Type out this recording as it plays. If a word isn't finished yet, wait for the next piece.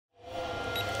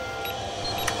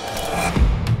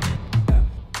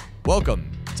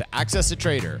Welcome to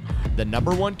AccessATrader, the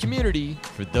 #1 community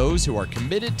for those who are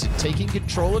committed to taking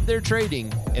control of their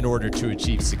trading in order to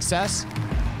achieve success,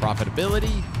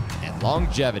 profitability, and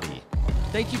longevity.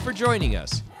 Thank you for joining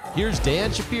us. Here's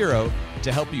Dan Shapiro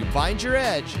to help you find your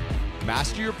edge,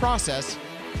 master your process,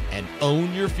 and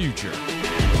own your future.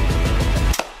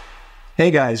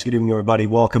 Hey guys, good evening everybody.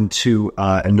 Welcome to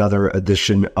another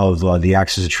edition of the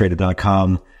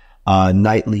AccessATrader.com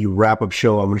nightly wrap-up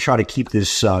show. I'm going to try to keep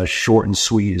this short and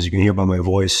sweet, as you can hear by my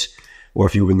voice, or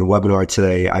if you were in the webinar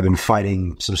today. I've been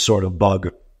fighting some sort of bug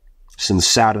since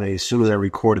Saturday. As soon as I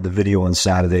recorded the video on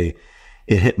Saturday,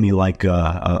 it hit me like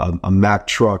a Mack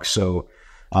truck. So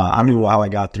I don't even know how I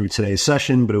got through today's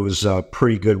session, but it was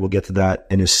pretty good. We'll get to that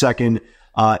in a second.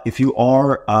 If you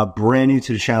are brand new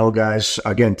to the channel, guys,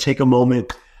 again, take a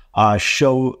moment,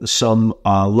 show some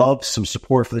love, some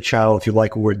support for the channel. If you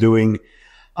like what we're doing,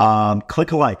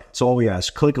 click a like. That's all we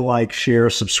ask. Click a like, share,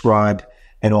 subscribe,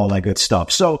 and all that good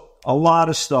stuff. So a lot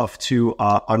of stuff to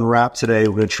unwrap today.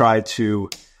 We're going to try to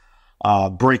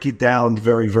break it down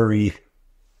very, very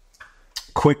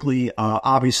quickly.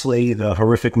 Obviously, the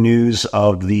horrific news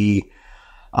of the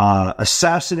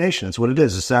assassination. That's what it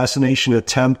is. Assassination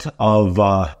attempt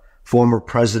of former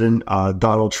President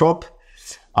Donald Trump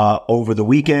over the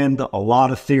weekend. A lot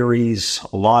of theories,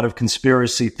 a lot of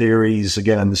conspiracy theories.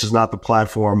 Again, this is not the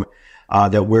platform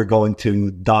that we're going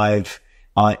to dive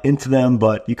into them,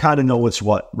 but you kind of know what's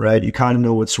what, right? You kind of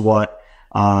know what's what.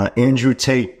 Andrew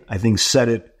Tate, I think, said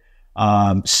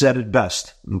it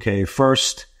best. Okay,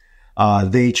 first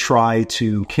they try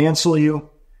to cancel you.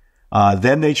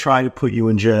 Then they try to put you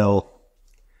in jail,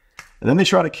 and then they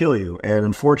try to kill you. And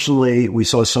unfortunately, we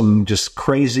saw some just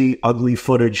crazy, ugly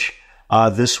footage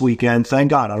this weekend. Thank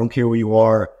God. I don't care where you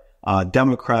are,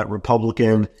 Democrat,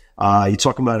 Republican. You're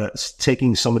talking about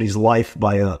taking somebody's life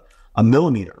by a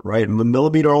millimeter, right? A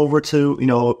millimeter over to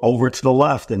the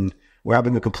left, and we're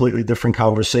having a completely different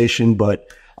conversation. But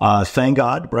thank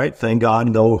God, right? Thank God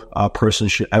no person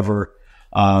should ever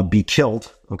be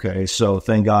killed. Okay, so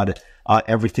thank God.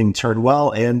 Everything turned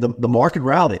well, and the market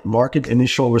rallied. Market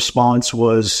initial response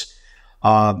was,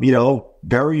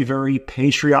 very, very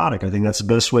patriotic. I think that's the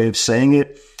best way of saying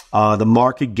it. The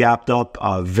market gapped up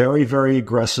very, very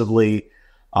aggressively.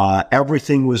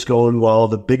 Everything was going well.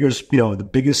 The biggest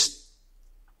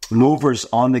movers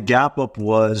on the gap up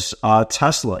was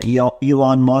Tesla.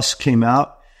 Elon Musk came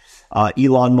out.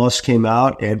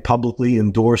 And publicly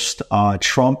endorsed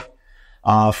Trump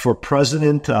for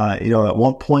president. At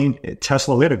one point,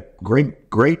 Tesla, we had a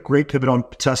great pivot on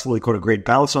Tesla. We caught a great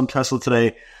bounce on Tesla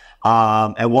today.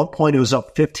 At one point, it was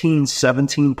up 15,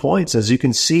 17 points. As you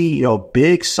can see,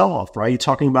 big sell-off, right? You're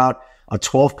talking about a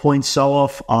 12-point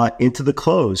sell-off into the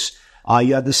close.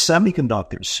 You had the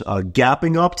semiconductors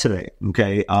gapping up today,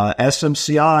 okay?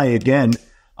 SMCI, again,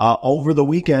 over the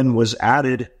weekend was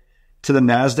added to the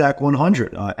NASDAQ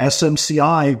 100.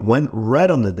 SMCI went red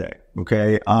on the day,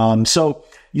 okay? So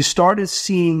you started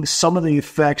seeing some of the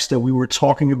effects that we were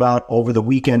talking about over the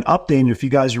weekend update. And if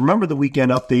you guys remember the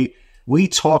weekend update, we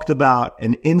talked about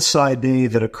an inside day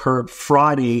that occurred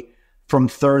Friday from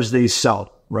Thursday's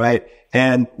sell, right?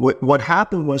 And what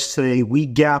happened was today we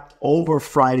gapped over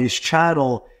Friday's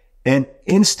channel and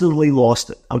instantly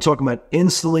lost it. I'm talking about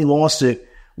instantly lost it,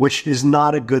 which is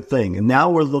not a good thing. And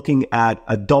now we're looking at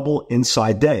a double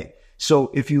inside day. So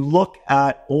if you look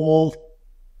at all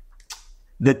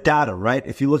the data, right?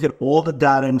 If you look at all the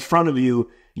data in front of you,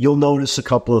 you'll notice a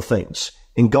couple of things.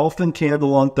 Engulfing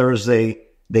candle on Thursday.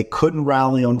 They couldn't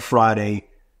rally on Friday.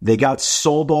 They got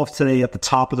sold off today at the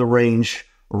top of the range,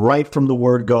 right from the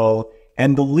word go.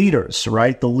 And the leaders,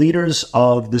 right? The leaders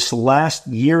of this last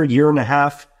year and a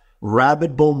half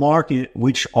rabid bull market,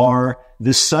 which are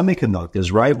the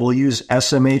semiconductors, right? We'll use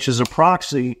SMH as a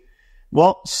proxy.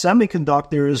 Well,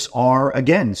 semiconductors are,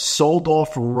 again, sold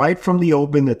off right from the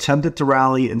open, attempted to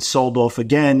rally and sold off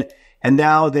again. And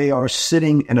now they are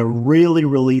sitting in a really,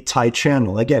 really tight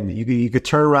channel. Again, you could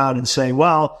turn around and say,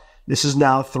 well, this is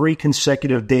now 3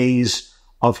 consecutive days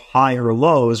of higher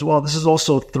lows. Well, this is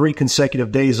also 3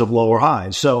 consecutive days of lower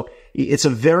highs. So it's a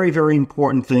very, very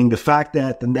important thing. The fact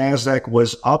that the NASDAQ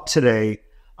was up today,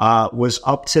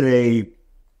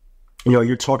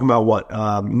 you're talking about what?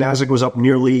 NASDAQ was up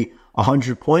nearly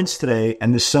 100 points today,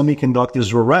 and the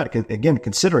semiconductors were red. Again,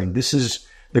 considering this is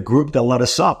the group that led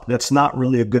us up, that's not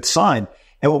really a good sign.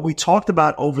 And what we talked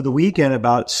about over the weekend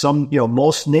about some,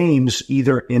 most names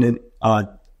either in an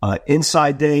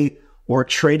inside day or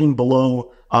trading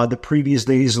below the previous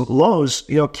day's lows,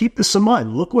 keep this in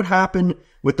mind. Look what happened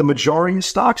with the majority of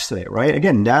stocks today, right?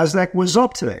 Again, NASDAQ was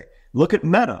up today. Look at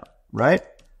Meta, right?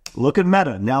 Look at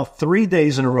Meta. Now 3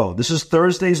 days in a row. This is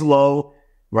Thursday's low,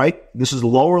 right? This is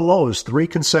lower lows, 3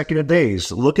 consecutive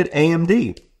days. Look at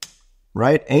AMD,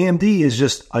 right? AMD is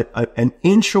just an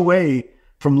inch away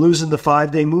from losing the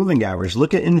 5-day moving average.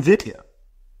 Look at NVIDIA,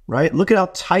 right? Look at how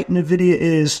tight NVIDIA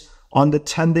is on the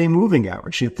 10-day moving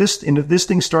average. If this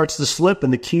thing starts to slip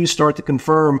and the Qs start to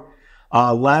confirm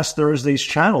last Thursday's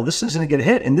channel, this is going to get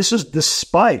hit. And this is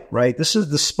despite, right? This is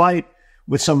despite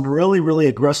with some really, really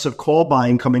aggressive call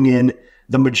buying coming in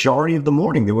the majority of the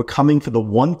morning. They were coming for the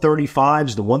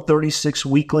 135s, the 136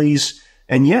 weeklies,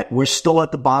 and yet we're still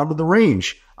at the bottom of the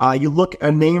range. You look at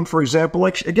a name, for example,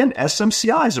 like, again,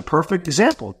 SMCI is a perfect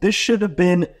example. This should have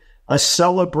been a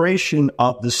celebration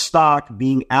of the stock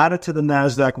being added to the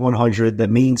NASDAQ 100. That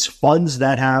means funds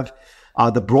that have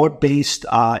the broad-based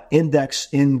index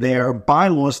in their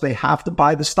bylaws, they have to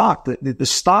buy the stock. The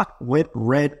stock went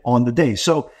red on the day.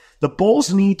 So the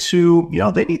bulls need to,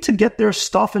 they need to get their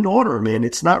stuff in order, man.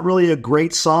 It's not really a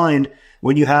great sign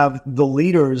when you have the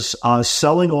leaders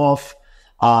selling off.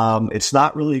 It's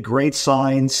not really a great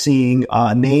sign seeing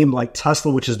a name like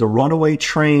Tesla, which is the runaway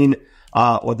train,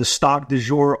 or the stock du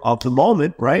jour of the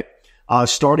moment, right?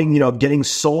 Starting, getting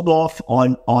sold off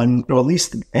on, or at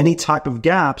least any type of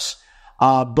gaps.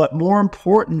 But more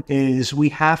important is we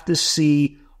have to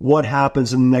see what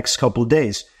happens in the next couple of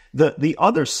days. The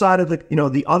other side of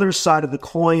the other side of the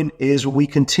coin is we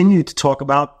continue to talk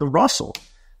about the Russell.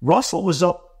 Russell was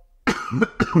up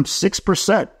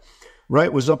 6%,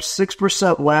 right? Was up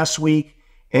 6% last week.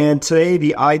 And today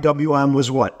the IWM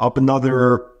was what? Up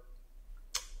another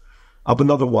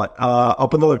what?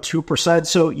 Up another 2%.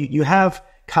 So you have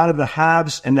kind of the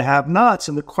haves and the have-nots.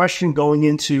 And the question going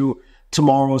into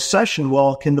tomorrow's session,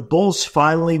 well, can the bulls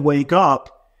finally wake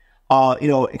up?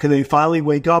 Can they finally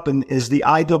wake up, and is the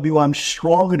IWM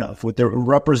strong enough with their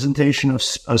representation of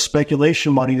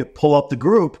speculation money to pull up the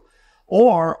group?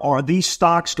 Or are these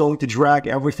stocks going to drag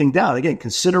everything down? Again,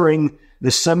 considering the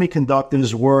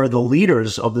semiconductors were the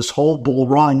leaders of this whole bull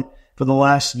run for the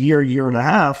last year and a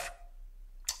half,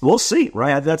 we'll see,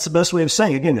 right? That's the best way of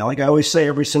saying it. Again, like I always say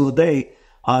every single day,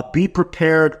 be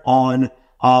prepared on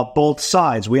both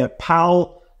sides. We had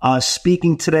Powell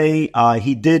speaking today.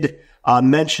 He did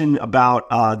mention about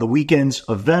the weekend's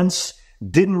events.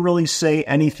 Didn't really say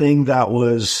anything that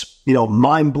was,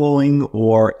 mind-blowing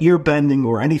or ear-bending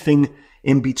or anything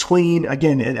in between.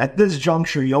 Again, at this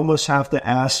juncture, you almost have to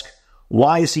ask,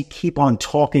 why does he keep on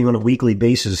talking on a weekly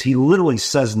basis? He literally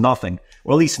says nothing,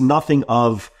 or at least nothing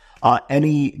of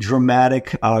any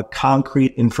dramatic,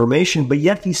 concrete information, but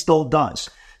yet he still does.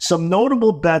 Some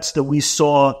notable bets that we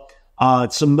saw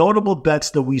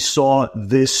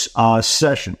this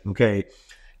session, okay?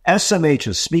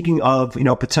 SMHs, speaking of,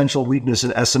 potential weakness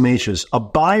in SMHs, a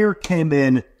buyer came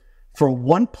in for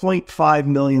 $1.5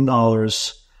 million on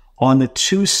the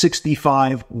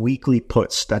 265 weekly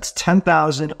puts. That's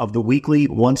 10,000 of the weekly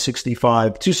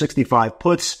 265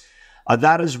 puts.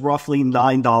 That is roughly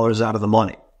 $9 out of the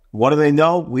money. What do they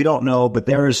know? We don't know, but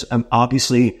there is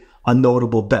obviously a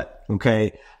notable bet,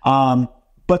 okay?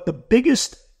 But the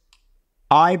biggest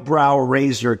eyebrow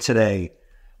raiser today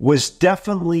was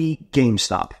definitely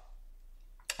GameStop.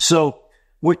 So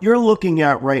what you're looking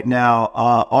at right now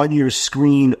on your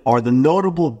screen are the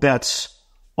notable bets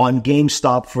on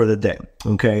GameStop for the day.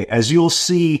 Okay, as you'll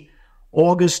see,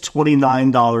 August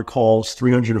 $29 calls,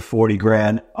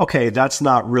 $340,000. Okay, that's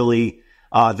not really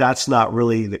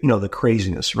the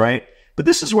craziness, right? But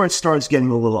this is where it starts getting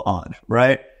a little odd,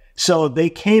 right? So they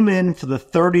came in for the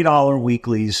 $30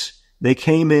 weeklies. They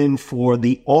came in for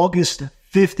the August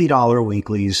 $50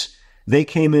 weeklies. They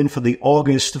came in for the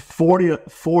August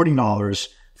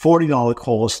 $40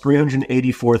 calls,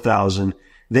 $384,000.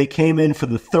 They came in for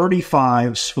the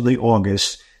 35s for the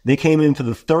August. They came in for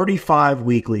the 35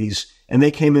 weeklies, and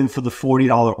they came in for the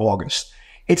 $40 August.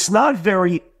 It's not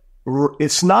very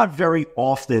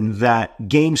often that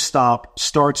GameStop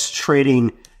starts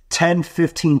trading 10,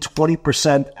 15,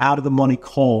 20% out of the money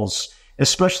calls,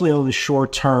 especially on the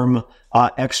short-term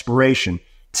expiration.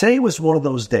 Today was one of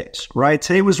those days, right?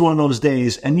 Today was one of those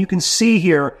days, and you can see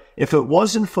here, if it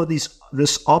wasn't for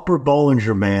this upper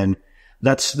Bollinger Band,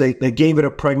 they gave it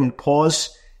a pregnant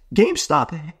pause,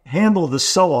 GameStop handled the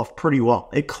sell-off pretty well.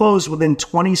 It closed within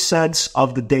 20 cents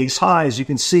of the day's highs. You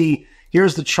can see,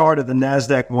 here's the chart of the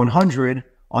NASDAQ 100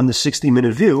 on the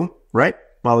 60-minute view, right?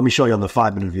 Well, let me show you on the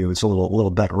 5-minute view. It's a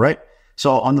little better, right?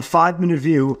 So on the 5-minute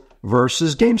view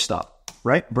versus GameStop,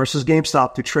 right? Versus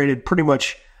GameStop, they traded pretty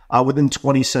much within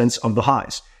 20 cents of the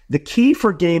highs. The key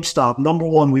for GameStop, number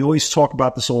one, we always talk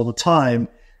about this all the time,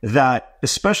 that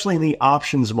especially in the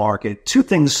options market, two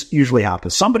things usually happen.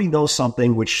 Somebody knows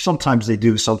something, which sometimes they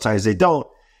do, sometimes they don't.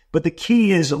 But the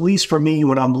key is, at least for me,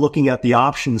 when I'm looking at the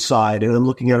option side and I'm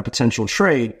looking at a potential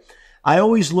trade, I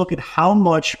always look at how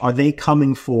much are they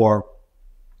coming for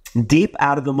deep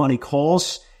out of the money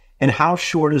calls and how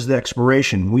short is the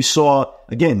expiration. We saw,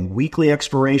 again, weekly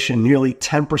expiration nearly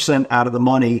 10% out of the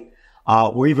money,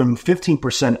 or even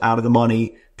 15% out of the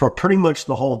money for pretty much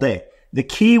the whole day. The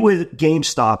key with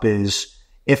GameStop is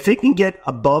if it can get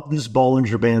above this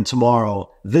Bollinger Band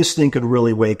tomorrow, this thing could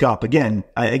really wake up. Again,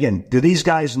 do these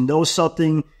guys know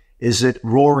something? Is it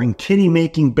Roaring Kitty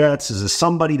making bets? Is it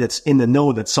somebody that's in the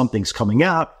know that something's coming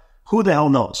out? Who the hell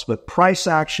knows? But price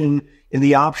action in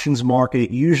the options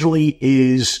market usually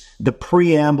is the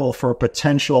preamble for a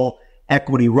potential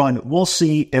equity run. We'll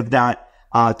see if that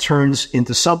turns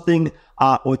into something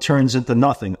or turns into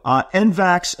nothing.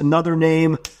 NVAX, another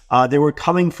name. They were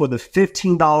coming for the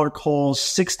 $15 calls,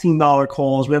 $16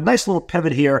 calls. We have a nice little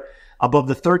pivot here above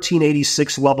the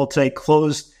 1386 level today,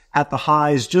 closed at the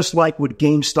highs, just like with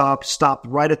GameStop, stopped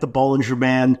right at the Bollinger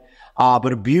Band.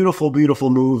 But a beautiful, beautiful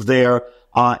move there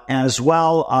as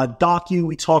well. Docu,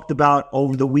 we talked about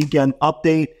over the weekend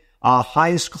update.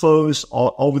 Highest close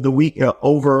over the week,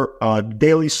 over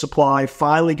daily supply,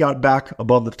 finally got back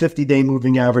above the 50-day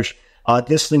moving average.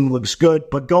 This thing looks good.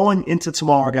 But going into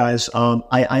tomorrow, guys,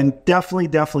 I'm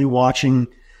definitely watching.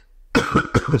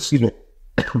 Excuse me.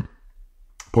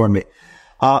 Pardon me.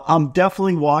 I'm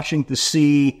definitely watching to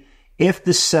see if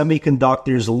the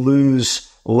semiconductors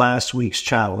lose last week's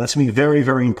channel. That's going to be very,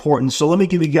 very important. So let me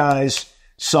give you guys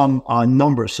some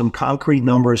numbers, some concrete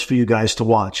numbers for you guys to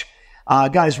watch.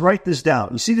 Guys, write this down.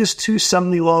 You see this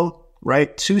 270 low,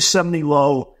 right? 270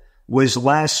 low was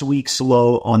last week's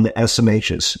low on the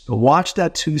SMHs. Watch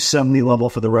that 270 level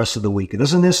for the rest of the week. It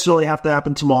doesn't necessarily have to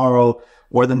happen tomorrow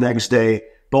or the next day,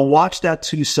 but watch that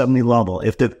 270 level.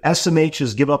 If the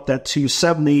SMHs give up that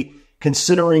 270,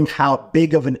 considering how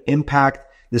big of an impact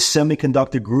the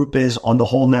semiconductor group is on the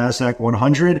whole NASDAQ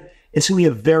 100, it's going to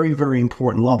be a very, very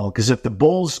important level. Because if the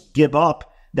bulls give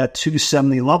up that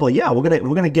 270 level, yeah, we're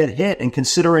gonna get hit. And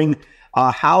considering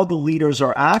how the leaders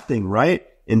are acting, right?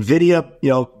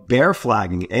 NVIDIA, bear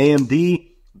flagging,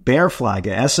 AMD bear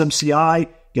flagging, SMCI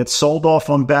gets sold off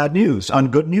on bad news,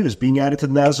 on good news, being added to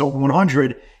the NASDAQ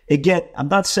 100. Again, I'm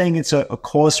not saying it's a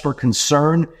cause for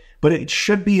concern, but it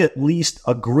should be at least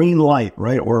a green light,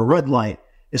 right, or a red light,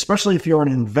 especially if you're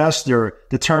an investor,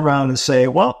 to turn around and say,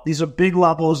 well, these are big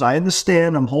levels. I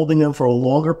understand I'm holding them for a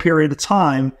longer period of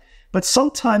time. But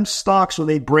sometimes stocks, when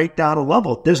they break down a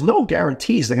level, there's no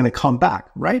guarantees they're going to come back,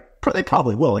 right? They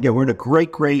probably will. Again, we're in a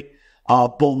great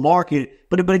bull market.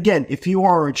 But again, if you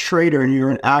are a trader and you're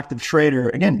an active trader,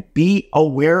 again, be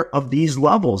aware of these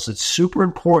levels. It's super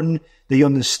important that you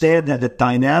understand that the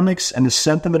dynamics and the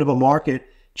sentiment of a market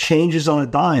changes on a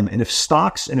dime. And if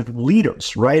stocks and if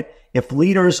leaders, right? If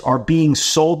leaders are being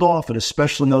sold off, and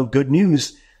especially no good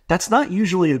news, that's not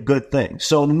usually a good thing.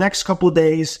 So in the next couple of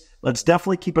days, let's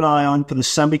definitely keep an eye on for the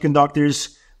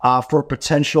semiconductors for a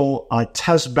potential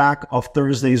test back of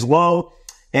Thursday's low.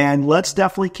 And let's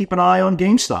definitely keep an eye on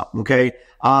GameStop, okay?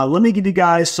 Let me give you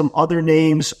guys some other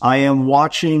names I am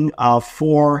watching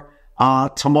for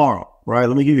tomorrow, right?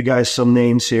 Let me give you guys some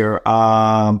names here.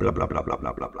 Blah, blah, blah, blah,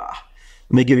 blah, blah, blah.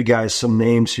 Let me give you guys some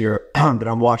names here that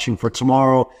I'm watching for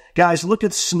tomorrow. Guys, look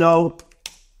at Snow.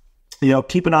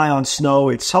 Keep an eye on Snow.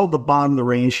 It's held the bottom of the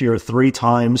range here 3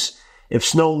 times. If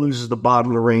Snow loses the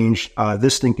bottom of the range,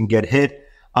 this thing can get hit.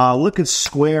 Look at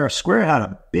Square. Square had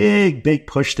a big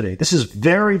push today. This is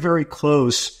very, very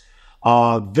close.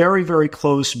 Very, very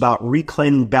close about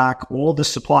reclaiming back all the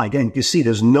supply. Again, you can see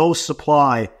there's no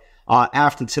supply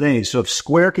after today. So if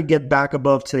Square could get back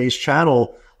above today's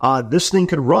channel, this thing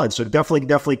could run. So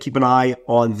definitely keep an eye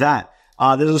on that.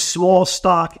 There's a small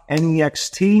stock,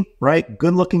 NEXT, right?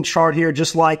 Good looking chart here,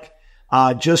 just like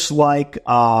NVAX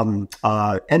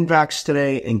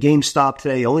today and GameStop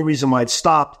today. The only reason why it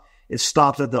stopped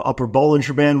at the upper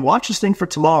Bollinger Band. Watch this thing for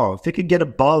tomorrow. If it could get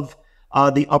above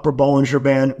the upper Bollinger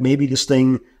Band, maybe this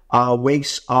thing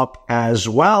wakes up as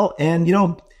well. And,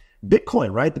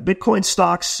 Bitcoin, right? The Bitcoin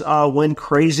stocks went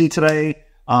crazy today.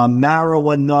 Mara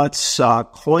went nuts.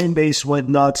 Coinbase went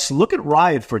nuts. Look at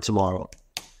Riot for tomorrow,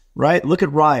 right? Look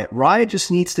at Riot. Riot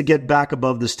just needs to get back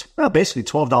above this, basically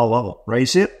 $12 level, right? You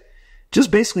see it? Just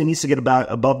basically needs to get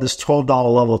above this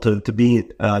 $12 level to be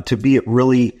it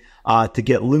really to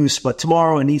get loose. But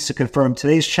tomorrow it needs to confirm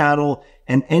today's channel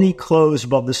and any close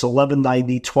above this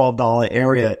 $11.90, $12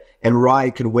 area, and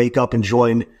Riot could wake up and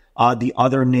join the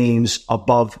other names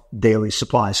above daily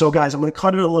supply. So guys, I'm going to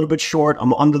cut it a little bit short.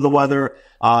 I'm under the weather.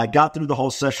 I got through the whole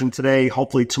session today.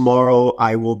 Hopefully tomorrow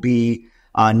I will be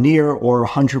near or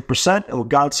 100%. And with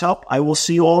God's help, I will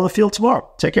see you all in the field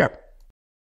tomorrow. Take care.